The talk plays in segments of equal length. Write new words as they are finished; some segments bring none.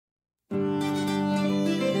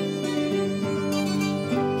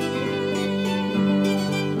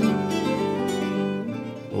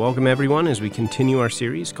Welcome, everyone, as we continue our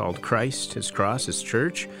series called Christ, His Cross, His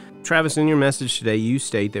Church. Travis, in your message today, you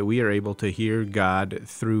state that we are able to hear God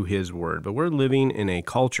through His Word, but we're living in a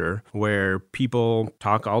culture where people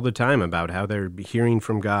talk all the time about how they're hearing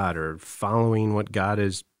from God or following what God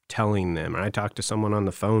is telling them. I talked to someone on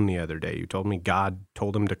the phone the other day who told me God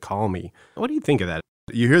told him to call me. What do you think of that?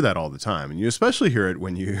 You hear that all the time, and you especially hear it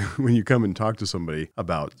when you come and talk to somebody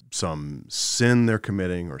about some sin they're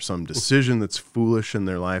committing or some decision that's foolish in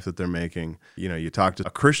their life that they're making. You know, you talk to a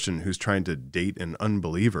Christian who's trying to date an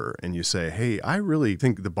unbeliever, and you say, hey, I really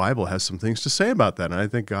think the Bible has some things to say about that, and I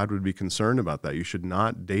think God would be concerned about that. You should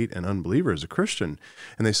not date an unbeliever as a Christian.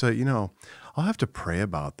 And they say, I'll have to pray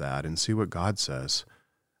about that and see what God says.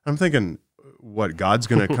 I'm thinking, what, God's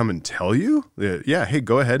going to come and tell you? Yeah, hey,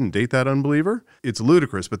 go ahead and date that unbeliever? It's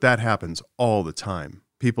ludicrous, but that happens all the time.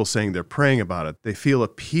 People saying they're praying about it. They feel a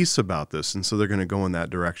peace about this, and so they're going to go in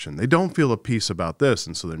that direction. They don't feel a peace about this,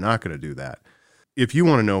 and so they're not going to do that. If you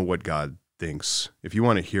want to know what God thinks, if you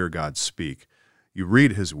want to hear God speak, you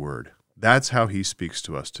read His Word. That's how He speaks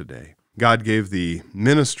to us today. God gave the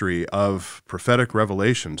ministry of prophetic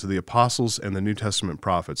revelation to the apostles and the New Testament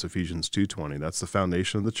prophets, Ephesians 2:20. That's the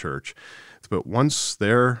foundation of the church. But once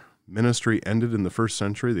their ministry ended in the first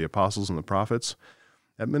century, the apostles and the prophets,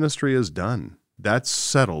 that ministry is done. That's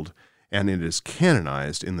settled, and it is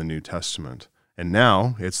canonized in the New Testament. And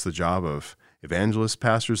now it's the job of evangelists,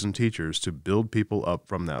 pastors, and teachers to build people up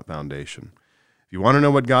from that foundation. If you want to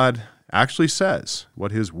know what God actually says,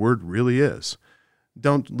 what His Word really is,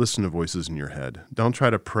 don't listen to voices in your head. Don't try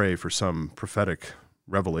to pray for some prophetic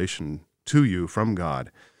revelation to you from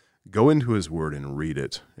God. Go into His Word and read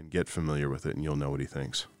it and get familiar with it, and you'll know what He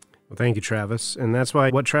thinks. Well, thank you, Travis. And that's why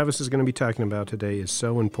what Travis is going to be talking about today is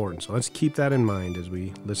so important. So let's keep that in mind as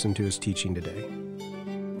we listen to his teaching today.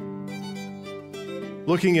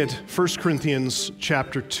 Looking at 1 Corinthians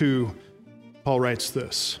chapter 2, Paul writes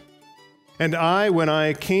this, "And I, when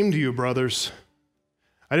I came to you, brothers,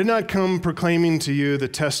 I did not come proclaiming to you the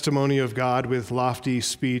testimony of God with lofty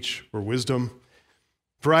speech or wisdom,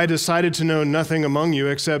 for I decided to know nothing among you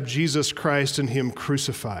except Jesus Christ and Him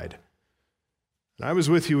crucified. And I was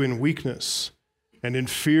with you in weakness and in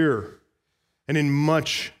fear and in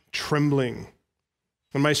much trembling.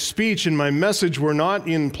 And my speech and my message were not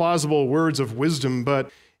in plausible words of wisdom, but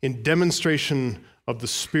in demonstration of the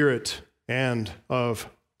Spirit and of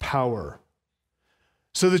power,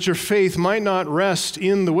 so that your faith might not rest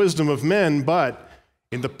in the wisdom of men, but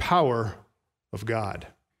in the power of God.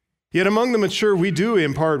 Yet among the mature we do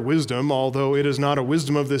impart wisdom, although it is not a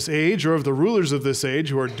wisdom of this age or of the rulers of this age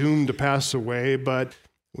who are doomed to pass away, but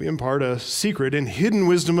we impart a secret and hidden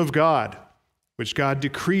wisdom of God, which God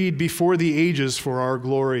decreed before the ages for our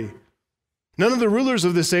glory. None of the rulers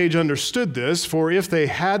of this age understood this, for if they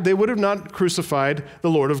had, they would have not crucified the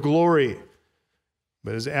Lord of glory.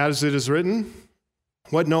 But as it is written,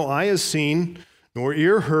 what no eye has seen, nor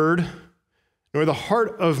ear heard, nor the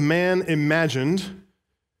heart of man imagined,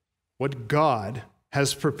 what God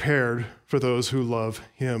has prepared for those who love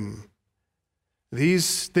Him.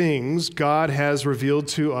 These things God has revealed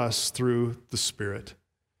to us through the Spirit.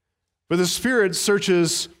 For the Spirit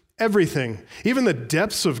searches everything, even the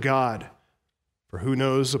depths of God. For who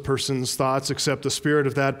knows a person's thoughts except the spirit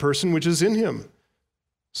of that person which is in him?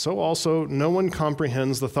 So also no one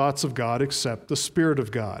comprehends the thoughts of God except the Spirit of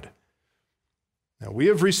God. Now we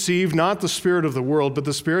have received not the spirit of the world, but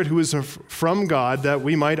the Spirit who is from God, that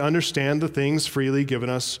we might understand the things freely given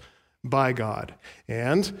us by God.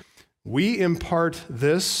 And we impart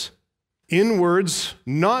this in words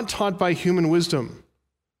not taught by human wisdom,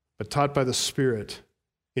 but taught by the Spirit,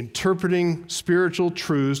 interpreting spiritual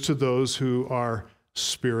truths to those who are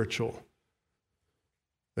spiritual.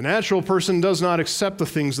 The natural person does not accept the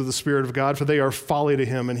things of the Spirit of God, for they are folly to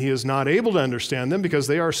him, and he is not able to understand them because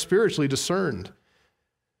they are spiritually discerned.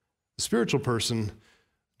 The spiritual person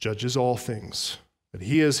judges all things, but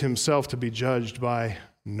he is himself to be judged by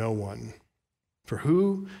no one. For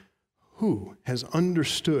who has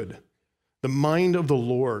understood the mind of the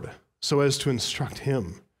Lord so as to instruct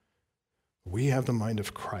him? We have the mind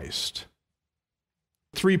of Christ.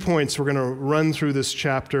 3 points we're going to run through this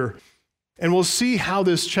chapter, and we'll see how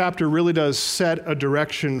this chapter really does set a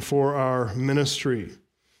direction for our ministry.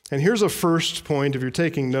 And here's a first point if you're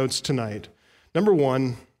taking notes tonight. Number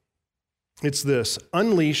 1, it's this: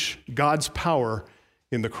 unleash God's power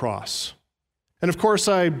in the cross. And of course,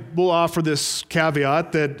 I will offer this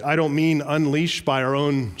caveat that I don't mean unleash by our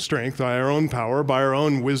own strength, by our own power, by our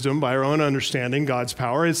own wisdom, by our own understanding, God's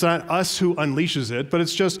power. It's not us who unleashes it, but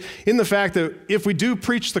it's just in the fact that if we do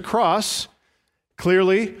preach the cross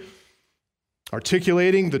clearly,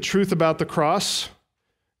 articulating the truth about the cross,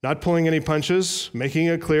 not pulling any punches, making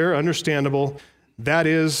it clear, understandable. That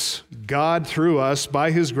is God through us,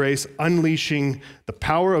 by his grace, unleashing the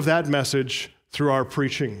power of that message through our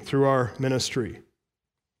preaching, through our ministry.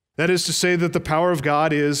 That is to say that the power of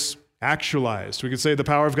God is actualized. We could say the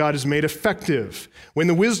power of God is made effective when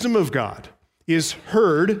the wisdom of God is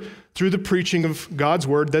heard through the preaching of God's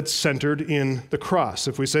word that's centered in the cross.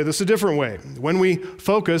 If we say this a different way, when we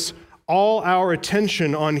focus all our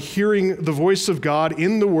attention on hearing the voice of God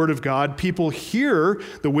in the word of God, people hear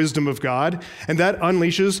the wisdom of God, and that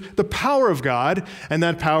unleashes the power of God, and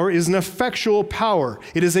that power is an effectual power.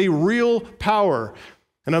 It is a real power.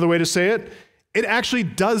 Another way to say it, it actually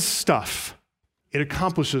does stuff. It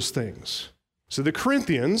accomplishes things. So the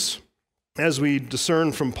Corinthians, as we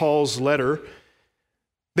discern from Paul's letter,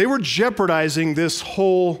 they were jeopardizing this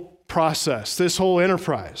whole process, this whole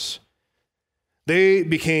enterprise. They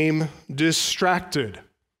became distracted.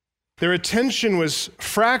 Their attention was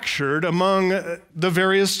fractured among the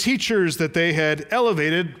various teachers that they had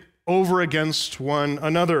elevated over against one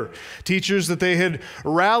another. Teachers that they had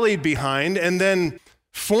rallied behind and then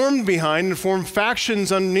formed behind and formed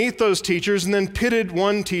factions underneath those teachers and then pitted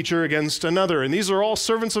one teacher against another. And these are all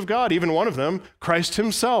servants of God, even one of them, Christ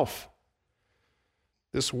himself.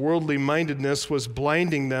 This worldly mindedness was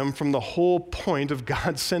blinding them from the whole point of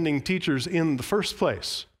God sending teachers in the first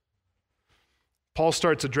place. Paul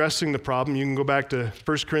starts addressing the problem. You can go back to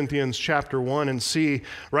 1 Corinthians chapter 1 and see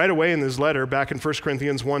right away in his letter, back in 1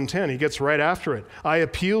 Corinthians 1:10, he gets right after it. I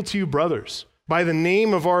appeal to you, brothers, by the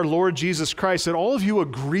name of our Lord Jesus Christ, that all of you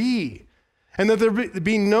agree, and that there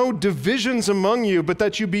be no divisions among you, but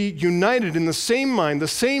that you be united in the same mind, the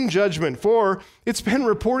same judgment. For it's been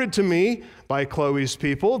reported to me by Chloe's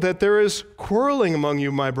people that there is quarreling among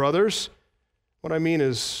you, my brothers. What I mean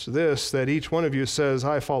is this, that each one of you says,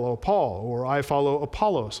 I follow Paul, or I follow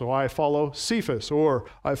Apollos, or I follow Cephas, or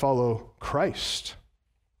I follow Christ.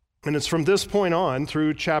 And it's from this point on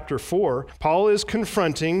through chapter 4, Paul is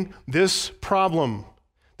confronting this problem,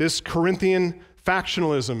 this Corinthian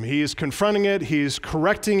factionalism. He's confronting it, he's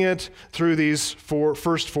correcting it through these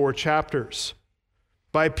first four chapters.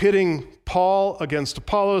 By pitting Paul against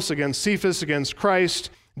Apollos, against Cephas, against Christ,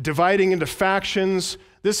 dividing into factions,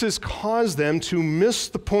 this has caused them to miss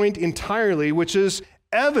the point entirely, which is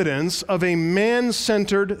evidence of a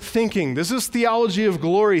man-centered thinking. This is theology of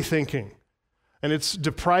glory thinking, and it's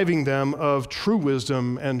depriving them of true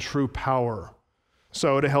wisdom and true power.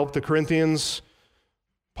 So to help the Corinthians,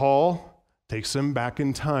 Paul takes them back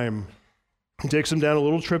in time. He takes them down a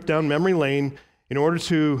little trip down memory lane in order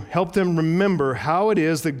to help them remember how it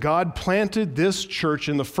is that God planted this church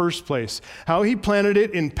in the first place, how he planted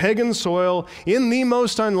it in pagan soil, in the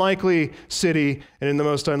most unlikely city, and in the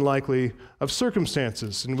most unlikely of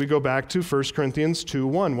circumstances. And we go back to 1 Corinthians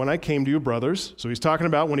 2:1, when I came to you, brothers. So he's talking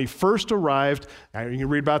about when he first arrived. You can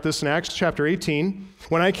read about this in Acts chapter 18.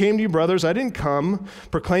 When I came to you, brothers, I didn't come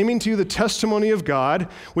proclaiming to you the testimony of God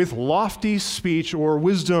with lofty speech or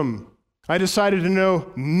wisdom. I decided to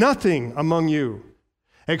know nothing among you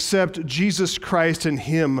except Jesus Christ and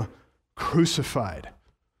him crucified.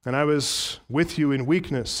 And I was with you in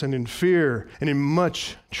weakness and in fear and in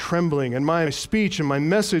much trembling. And my speech and my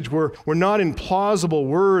message were not in plausible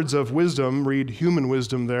words of wisdom, read human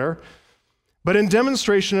wisdom there, but in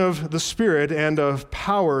demonstration of the Spirit and of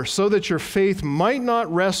power, so that your faith might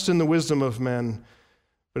not rest in the wisdom of men,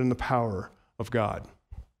 but in the power of God.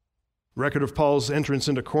 Record of Paul's entrance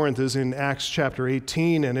into Corinth is in Acts chapter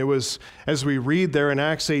 18, and it was, as we read there in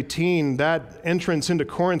Acts 18, that entrance into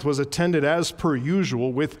Corinth was attended as per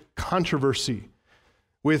usual with controversy,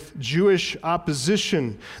 with Jewish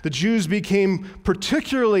opposition. The Jews became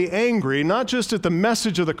particularly angry, not just at the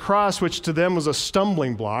message of the cross, which to them was a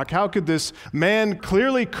stumbling block. How could this man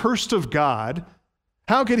clearly cursed of God,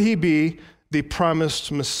 how could he be the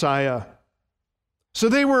promised Messiah? So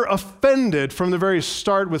they were offended from the very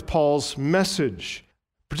start with Paul's message.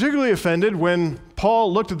 Particularly offended when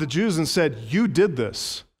Paul looked at the Jews and said, you did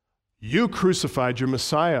this. You crucified your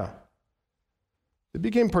Messiah. They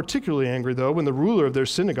became particularly angry, though, when the ruler of their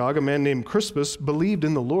synagogue, a man named Crispus, believed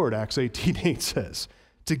in the Lord, Acts 18:8 says,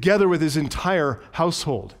 together with his entire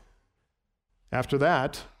household. After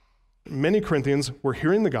that, many Corinthians were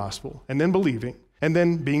hearing the gospel and then believing and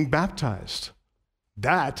then being baptized.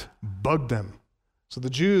 That bugged them. So the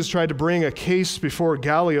Jews tried to bring a case before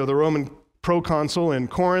Gallio, the Roman proconsul in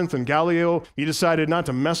Corinth, and Gallio, he decided not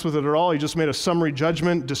to mess with it at all. He just made a summary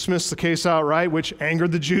judgment, dismissed the case outright, which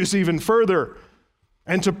angered the Jews even further.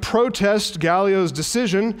 And to protest Gallio's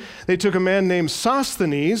decision, they took a man named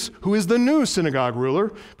Sosthenes, who is the new synagogue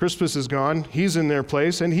ruler. Crispus is gone, he's in their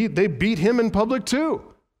place, and they beat him in public too.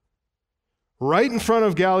 right in front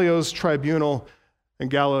of Gallio's tribunal, and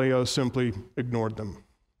Gallio simply ignored them.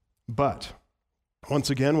 But once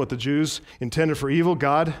again, what the Jews intended for evil,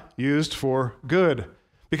 God used for good.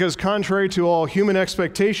 Because contrary to all human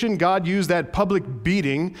expectation, God used that public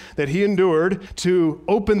beating that he endured to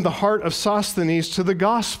open the heart of Sosthenes to the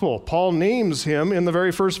gospel. Paul names him in the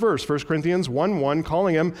very first verse, 1 Corinthians 1:1,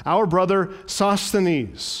 calling him our brother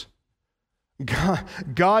Sosthenes.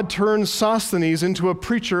 God turned Sosthenes into a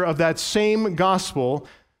preacher of that same gospel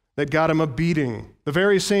that got him a beating. The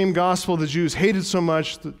very same gospel the Jews hated so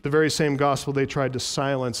much, the very same gospel they tried to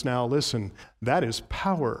silence. Now listen, that is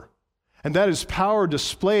power. And that is power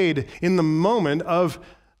displayed in the moment of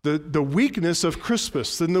the weakness of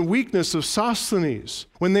Crispus and the weakness of Sosthenes.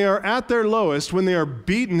 When they are at their lowest, when they are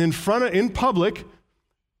beaten in public,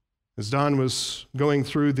 as Don was going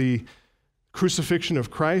through the crucifixion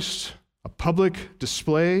of Christ, a public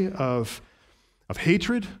display of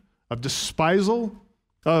hatred, of despisal,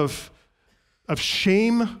 of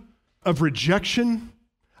shame, of rejection,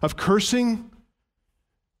 of cursing.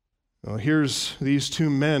 Well, here's these two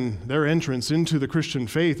men. Their entrance into the Christian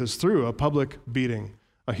faith is through a public beating,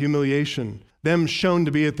 a humiliation, them shown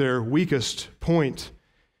to be at their weakest point.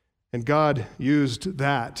 And God used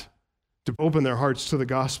that to open their hearts to the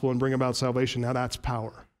gospel and bring about salvation. Now that's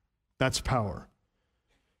power. That's power.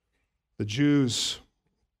 The Jews,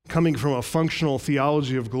 coming from a functional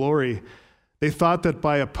theology of glory, they thought that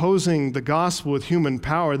by opposing the gospel with human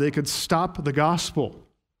power, they could stop the gospel.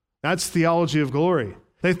 That's theology of glory.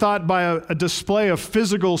 They thought by a display of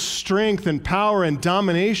physical strength and power and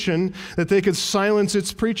domination that they could silence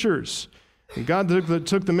its preachers. And God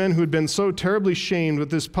took the men who had been so terribly shamed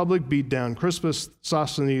with this public beatdown, Crispus,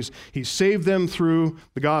 Sosthenes, he saved them through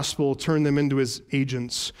the gospel, turned them into his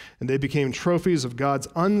agents, and they became trophies of God's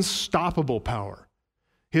unstoppable power,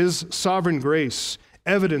 his sovereign grace,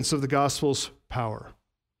 evidence of the gospel's power.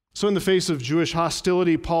 So in the face of Jewish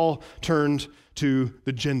hostility, Paul turned to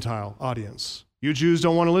the Gentile audience. You Jews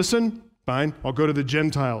don't want to listen? Fine, I'll go to the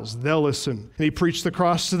Gentiles. They'll listen. And he preached the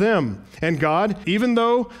cross to them. And God, even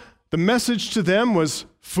though the message to them was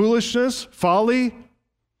foolishness, folly,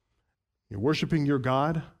 you're worshiping your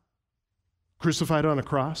God, crucified on a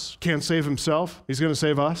cross, can't save himself, he's going to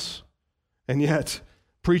save us. And yet,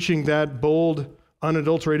 preaching that bold,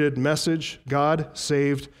 unadulterated message, God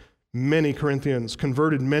saved many Corinthians,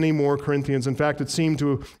 converted many more Corinthians. In fact, it seemed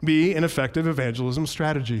to be an effective evangelism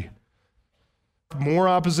strategy. More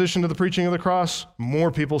opposition to the preaching of the cross,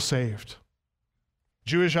 more people saved.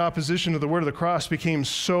 Jewish opposition to the word of the cross became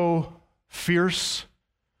so fierce,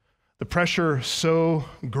 the pressure so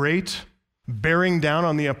great, bearing down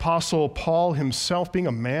on the apostle Paul himself, being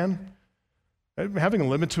a man, having a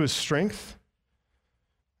limit to his strength.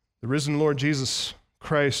 The risen Lord Jesus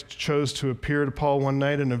Christ chose to appear to Paul one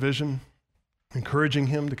night in a vision, encouraging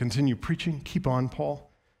him to continue preaching. Keep on,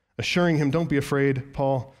 Paul. Assuring him, don't be afraid,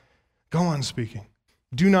 Paul. Go on speaking.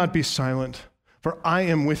 Do not be silent, for I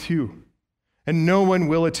am with you, and no one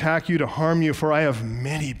will attack you to harm you, for I have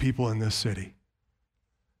many people in this city.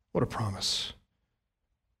 What a promise.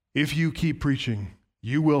 If you keep preaching,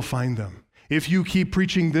 you will find them. If you keep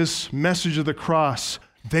preaching this message of the cross,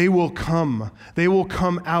 they will come. They will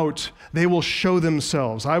come out. They will show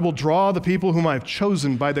themselves. I will draw the people whom I've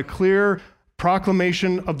chosen by the clear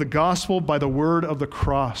proclamation of the gospel, by the word of the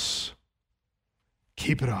cross.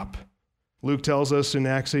 Keep it up. Luke tells us in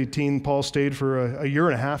Acts 18, Paul stayed for a year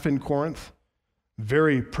and a half in Corinth.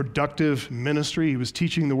 Very productive ministry. He was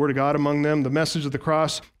teaching the word of God among them. The message of the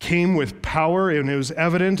cross came with power, and it was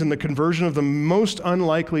evident in the conversion of the most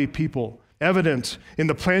unlikely people, evident in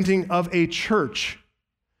the planting of a church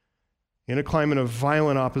in a climate of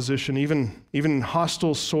violent opposition. Even in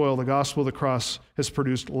hostile soil, the gospel of the cross has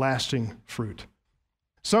produced lasting fruit.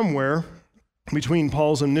 Somewhere between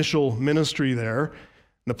Paul's initial ministry there,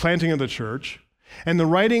 the planting of the church, and the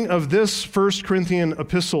writing of this 1 Corinthian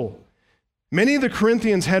epistle, many of the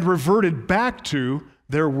Corinthians had reverted back to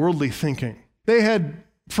their worldly thinking. They had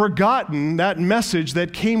forgotten that message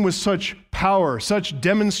that came with such power, such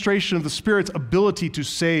demonstration of the Spirit's ability to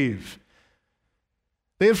save.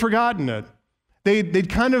 They had forgotten it. They'd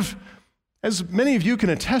kind of, as many of you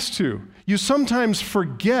can attest to, you sometimes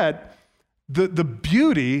forget the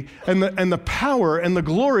beauty and the power and the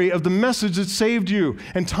glory of the message that saved you.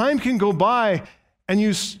 And time can go by and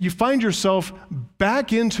you find yourself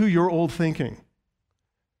back into your old thinking.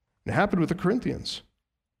 It happened with the Corinthians.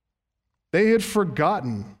 They had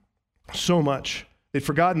forgotten so much. They'd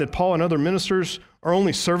forgotten that Paul and other ministers are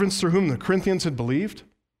only servants through whom the Corinthians had believed.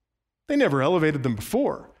 They never elevated them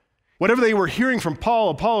before. Whatever they were hearing from Paul,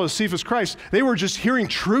 Apollos, Cephas, Christ, they were just hearing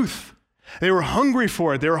truth. They were hungry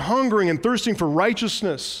for it. They were hungering and thirsting for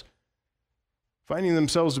righteousness, finding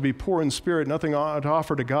themselves to be poor in spirit, nothing to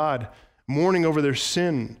offer to God, mourning over their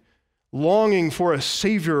sin, longing for a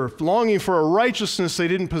Savior, longing for a righteousness they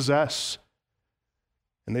didn't possess.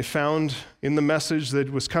 And they found in the message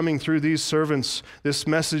that was coming through these servants, this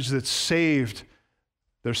message that saved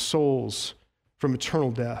their souls from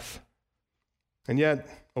eternal death. And yet,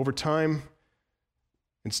 over time,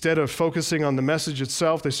 instead of focusing on the message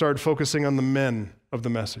itself, they started focusing on the men of the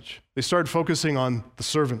message. They started focusing on the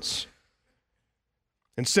servants.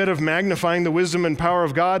 Instead of magnifying the wisdom and power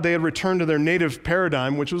of God, they had returned to their native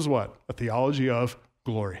paradigm, which was what? A theology of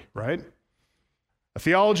glory, right? A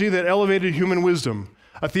theology that elevated human wisdom.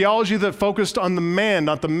 A theology that focused on the man,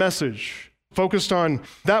 not the message. Focused on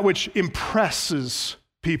that which impresses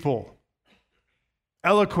people.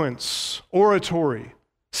 Eloquence, oratory,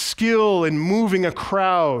 skill in moving a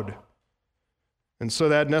crowd. And so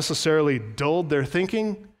that necessarily dulled their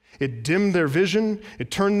thinking. It dimmed their vision.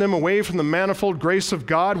 It turned them away from the manifold grace of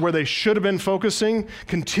God where they should have been focusing,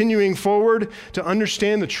 continuing forward to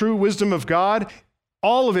understand the true wisdom of God.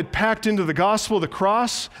 All of it packed into the gospel of the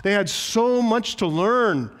cross. They had so much to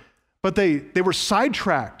learn, but they were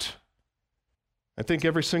sidetracked. I think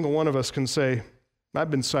every single one of us can say, I've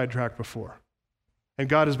been sidetracked before. And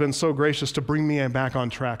God has been so gracious to bring me back on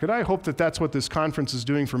track. And I hope that that's what this conference is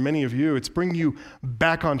doing for many of you. It's bringing you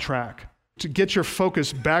back on track, to get your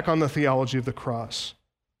focus back on the theology of the cross.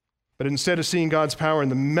 But instead of seeing God's power in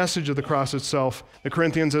the message of the cross itself, the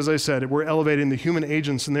Corinthians, as I said, were elevating the human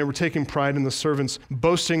agents, and they were taking pride in the servants,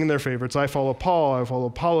 boasting in their favorites. I follow Paul, I follow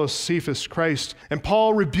Apollos, Cephas, Christ. And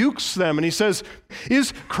Paul rebukes them, and he says,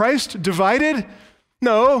 is Christ divided?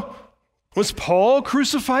 No. Was Paul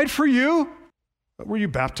crucified for you? Were you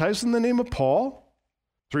baptized in the name of Paul?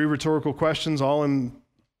 3 rhetorical questions, all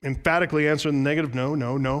emphatically answered in the negative. No,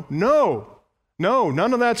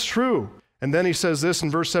 none of that's true. And then he says this in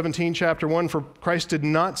verse 17, chapter 1, for Christ did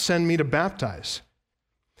not send me to baptize.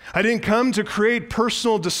 I didn't come to create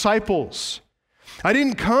personal disciples. I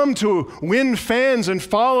didn't come to win fans and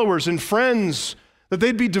followers and friends, that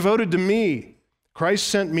they'd be devoted to me. Christ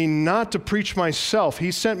sent me not to preach myself. He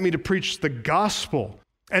sent me to preach the gospel,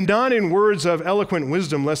 and not in words of eloquent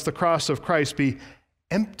wisdom, lest the cross of Christ be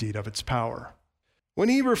emptied of its power. When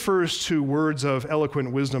he refers to words of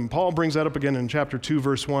eloquent wisdom, Paul brings that up again in chapter 2,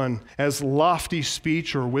 verse 1, as lofty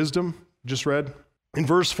speech or wisdom, just read. In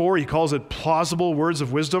verse 4, he calls it plausible words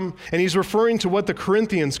of wisdom, and he's referring to what the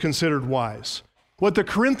Corinthians considered wise. What the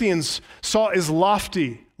Corinthians saw as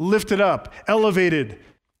lofty, lifted up, elevated,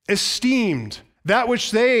 esteemed, that which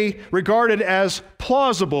they regarded as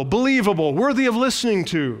plausible, believable, worthy of listening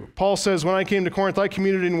to. Paul says, when I came to Corinth, I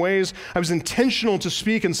commuted in ways, I was intentional to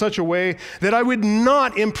speak in such a way that I would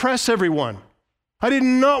not impress everyone. I did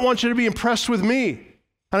not want you to be impressed with me.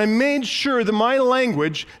 And I made sure that my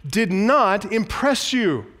language did not impress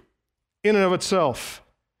you in and of itself.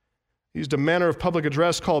 I used a manner of public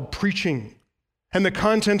address called preaching. And the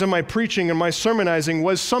content of my preaching and my sermonizing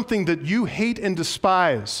was something that you hate and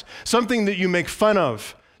despise, something that you make fun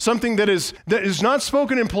of, something that is not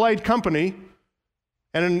spoken in polite company,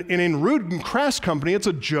 and in rude and crass company, it's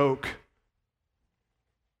a joke.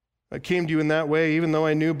 I came to you in that way, even though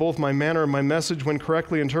I knew both my manner and my message, when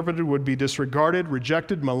correctly interpreted, would be disregarded,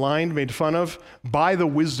 rejected, maligned, made fun of by the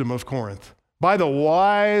wisdom of Corinth, by the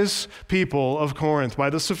wise people of Corinth, by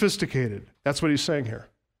the sophisticated. That's what he's saying here.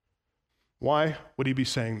 Why would he be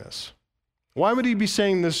saying this? Why would he be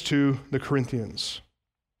saying this to the Corinthians?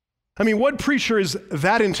 I mean, what preacher is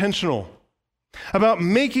that intentional about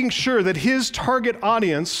making sure that his target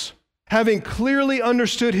audience, having clearly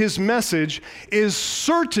understood his message, is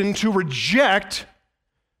certain to reject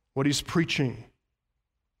what he's preaching?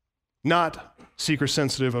 Not seeker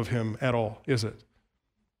sensitive of him at all, is it?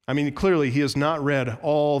 I mean, clearly he has not read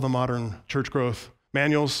all the modern church growth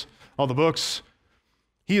manuals, all the books.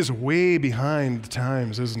 He is way behind the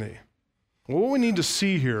times, isn't he? What we need to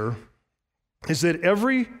see here is that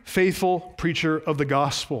every faithful preacher of the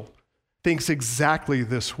gospel thinks exactly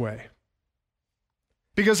this way.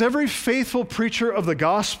 Because every faithful preacher of the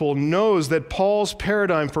gospel knows that Paul's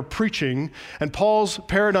paradigm for preaching and Paul's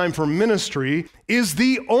paradigm for ministry is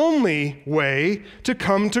the only way to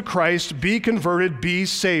come to Christ, be converted, be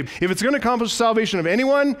saved. If it's going to accomplish salvation of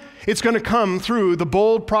anyone, it's going to come through the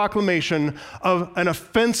bold proclamation of an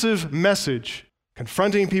offensive message,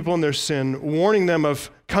 confronting people in their sin, warning them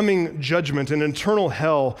of coming judgment and eternal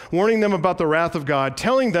hell, warning them about the wrath of God,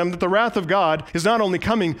 telling them that the wrath of God is not only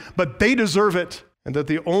coming, but they deserve it. And that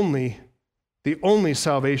the only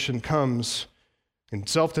salvation comes in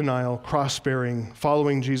self-denial, cross-bearing,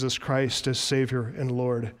 following Jesus Christ as Savior and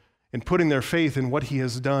Lord, in putting their faith in what he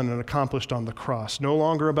has done and accomplished on the cross. No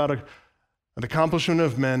longer about an accomplishment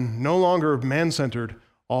of men, no longer man-centered,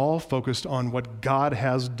 all focused on what God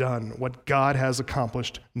has done, what God has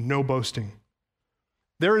accomplished, no boasting.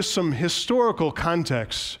 There is some historical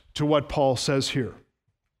context to what Paul says here.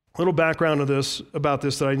 A little background about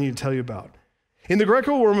this that I need to tell you about. In the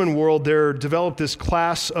Greco-Roman world, there developed this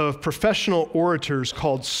class of professional orators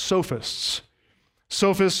called sophists.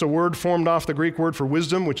 Sophists, a word formed off the Greek word for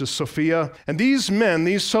wisdom, which is Sophia. And these men,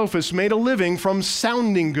 these sophists, made a living from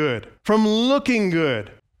sounding good, from looking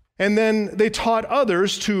good. And then they taught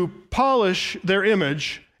others to polish their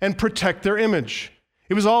image and protect their image.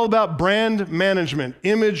 It was all about brand management,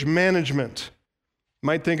 image management. You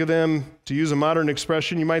might think of them, to use a modern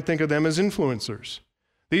expression, you might think of them as influencers.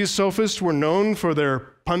 These sophists were known for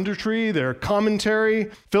their punditry, their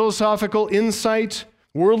commentary, philosophical insight,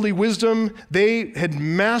 worldly wisdom. They had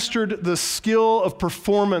mastered the skill of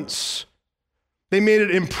performance. They made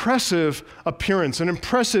an impressive appearance, an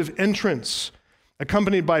impressive entrance,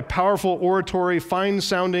 accompanied by powerful oratory,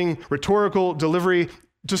 fine-sounding rhetorical delivery.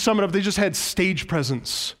 To sum it up, they just had stage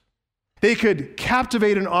presence. They could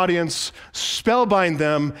captivate an audience, spellbind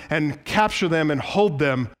them, and capture them and hold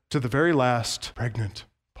them to the very last pregnant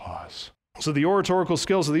pause. So the oratorical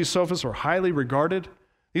skills of these sophists were highly regarded.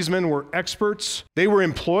 These men were experts. They were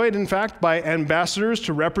employed, in fact, by ambassadors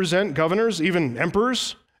to represent governors, even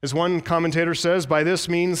emperors. As one commentator says, by this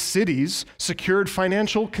means cities secured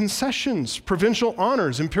financial concessions, provincial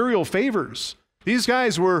honors, imperial favors. These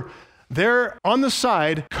guys were there on the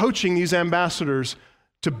side coaching these ambassadors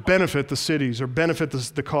to benefit the cities or benefit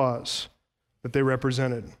the cause that they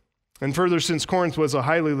represented. And further, since Corinth was a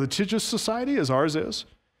highly litigious society, as ours is,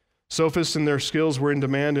 sophists and their skills were in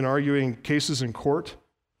demand in arguing cases in court.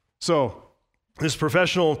 So this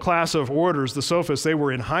professional class of orators, the sophists, they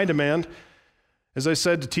were in high demand, as I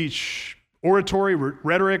said, to teach oratory,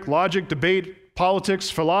 rhetoric, logic, debate,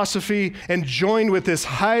 politics, philosophy, and joined with this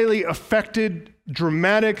highly affected,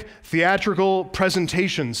 dramatic, theatrical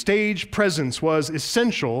presentation. Stage presence was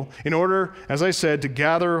essential in order, as I said, to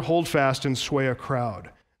gather, hold fast, and sway a crowd.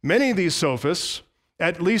 Many of these sophists,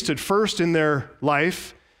 at least at first in their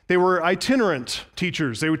life, they were itinerant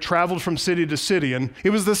teachers. They traveled from city to city, and it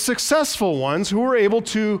was the successful ones who were able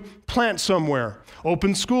to plant somewhere,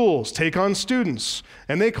 open schools, take on students,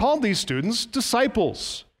 and they called these students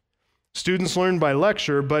disciples. Students learned by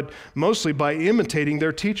lecture, but mostly by imitating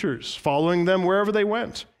their teachers, following them wherever they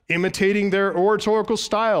went, imitating their oratorical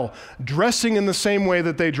style, dressing in the same way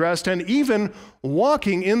that they dressed, and even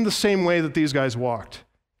walking in the same way that these guys walked.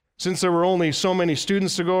 Since there were only so many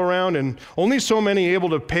students to go around and only so many able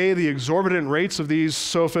to pay the exorbitant rates of these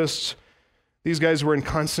sophists, these guys were in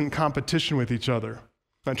constant competition with each other,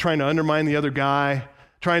 trying to undermine the other guy,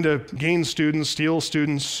 trying to gain students, steal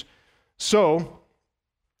students. So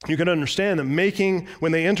you can understand that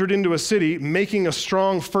when they entered into a city, making a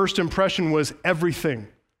strong first impression was everything.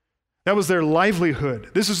 That was their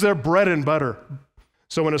livelihood. This is their bread and butter.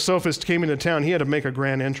 So when a sophist came into town, he had to make a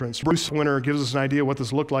grand entrance. Bruce Winter gives us an idea what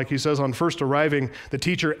this looked like. He says, on first arriving, the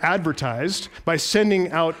teacher advertised by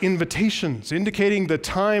sending out invitations, indicating the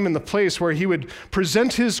time and the place where he would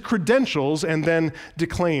present his credentials and then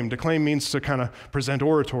declaim. Declaim means to kind of present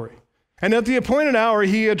oratory. And at the appointed hour,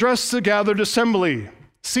 he addressed the gathered assembly.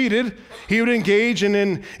 Seated, he would engage in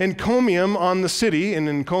an encomium on the city, and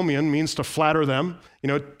encomium means to flatter them,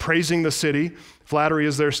 praising the city. Flattery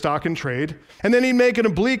is their stock in trade. And then he'd make an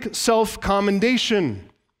oblique self-commendation.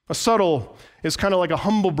 A subtle is kind of like a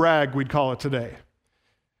humble brag, we'd call it today.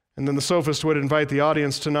 And then the sophist would invite the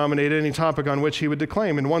audience to nominate any topic on which he would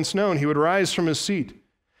declaim. And once known, he would rise from his seat,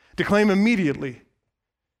 declaim immediately,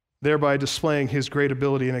 thereby displaying his great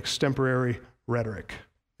ability in extemporary rhetoric,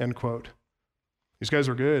 end quote. These guys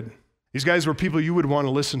were good. These guys were people you would want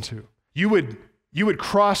to listen to. You would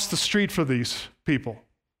cross the street for these people.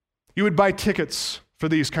 You would buy tickets for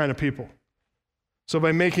these kind of people. So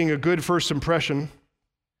by making a good first impression,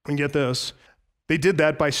 and get this, they did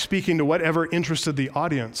that by speaking to whatever interested the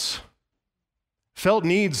audience. Felt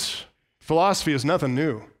needs philosophy is nothing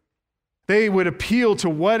new. They would appeal to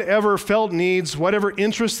whatever felt needs, whatever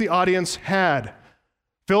interest the audience had.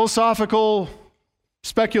 Philosophical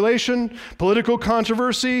speculation, political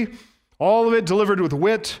controversy, all of it delivered with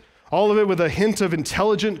wit, all of it with a hint of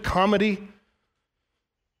intelligent comedy.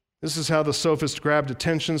 This is how the sophist grabbed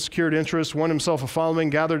attention, secured interest, won himself a following,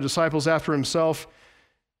 gathered disciples after himself.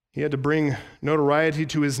 He had to bring notoriety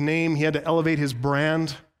to his name. He had to elevate his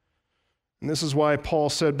brand. And this is why Paul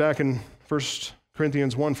said back in 1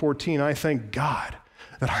 Corinthians 1:14, I thank God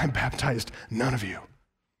that I baptized none of you.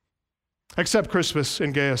 Accept Crispus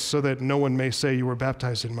and Gaius so that no one may say you were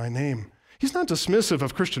baptized in my name. He's not dismissive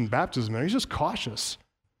of Christian baptism. He's just cautious.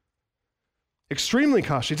 Extremely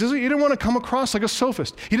cautious. He didn't want to come across like a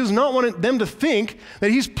sophist. He does not want them to think that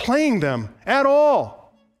he's playing them at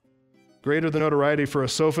all. Greater the notoriety for a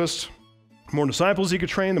sophist, the more disciples he could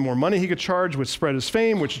train, the more money he could charge, which spread his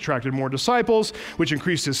fame, which attracted more disciples, which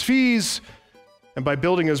increased his fees. And by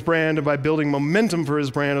building his brand and by building momentum for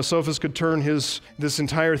his brand, a sophist could turn this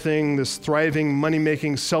entire thing, this thriving,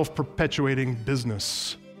 money-making, self-perpetuating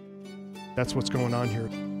business. That's what's going on here.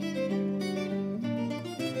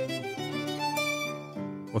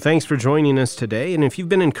 Well, thanks for joining us today. And if you've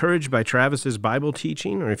been encouraged by Travis's Bible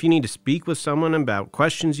teaching, or if you need to speak with someone about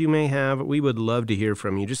questions you may have, we would love to hear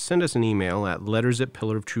from you. Just send us an email at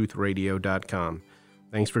letters@pillarofTruthradio.com.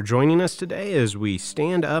 Thanks for joining us today as we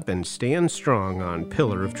stand up and stand strong on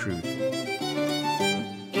Pillar of Truth.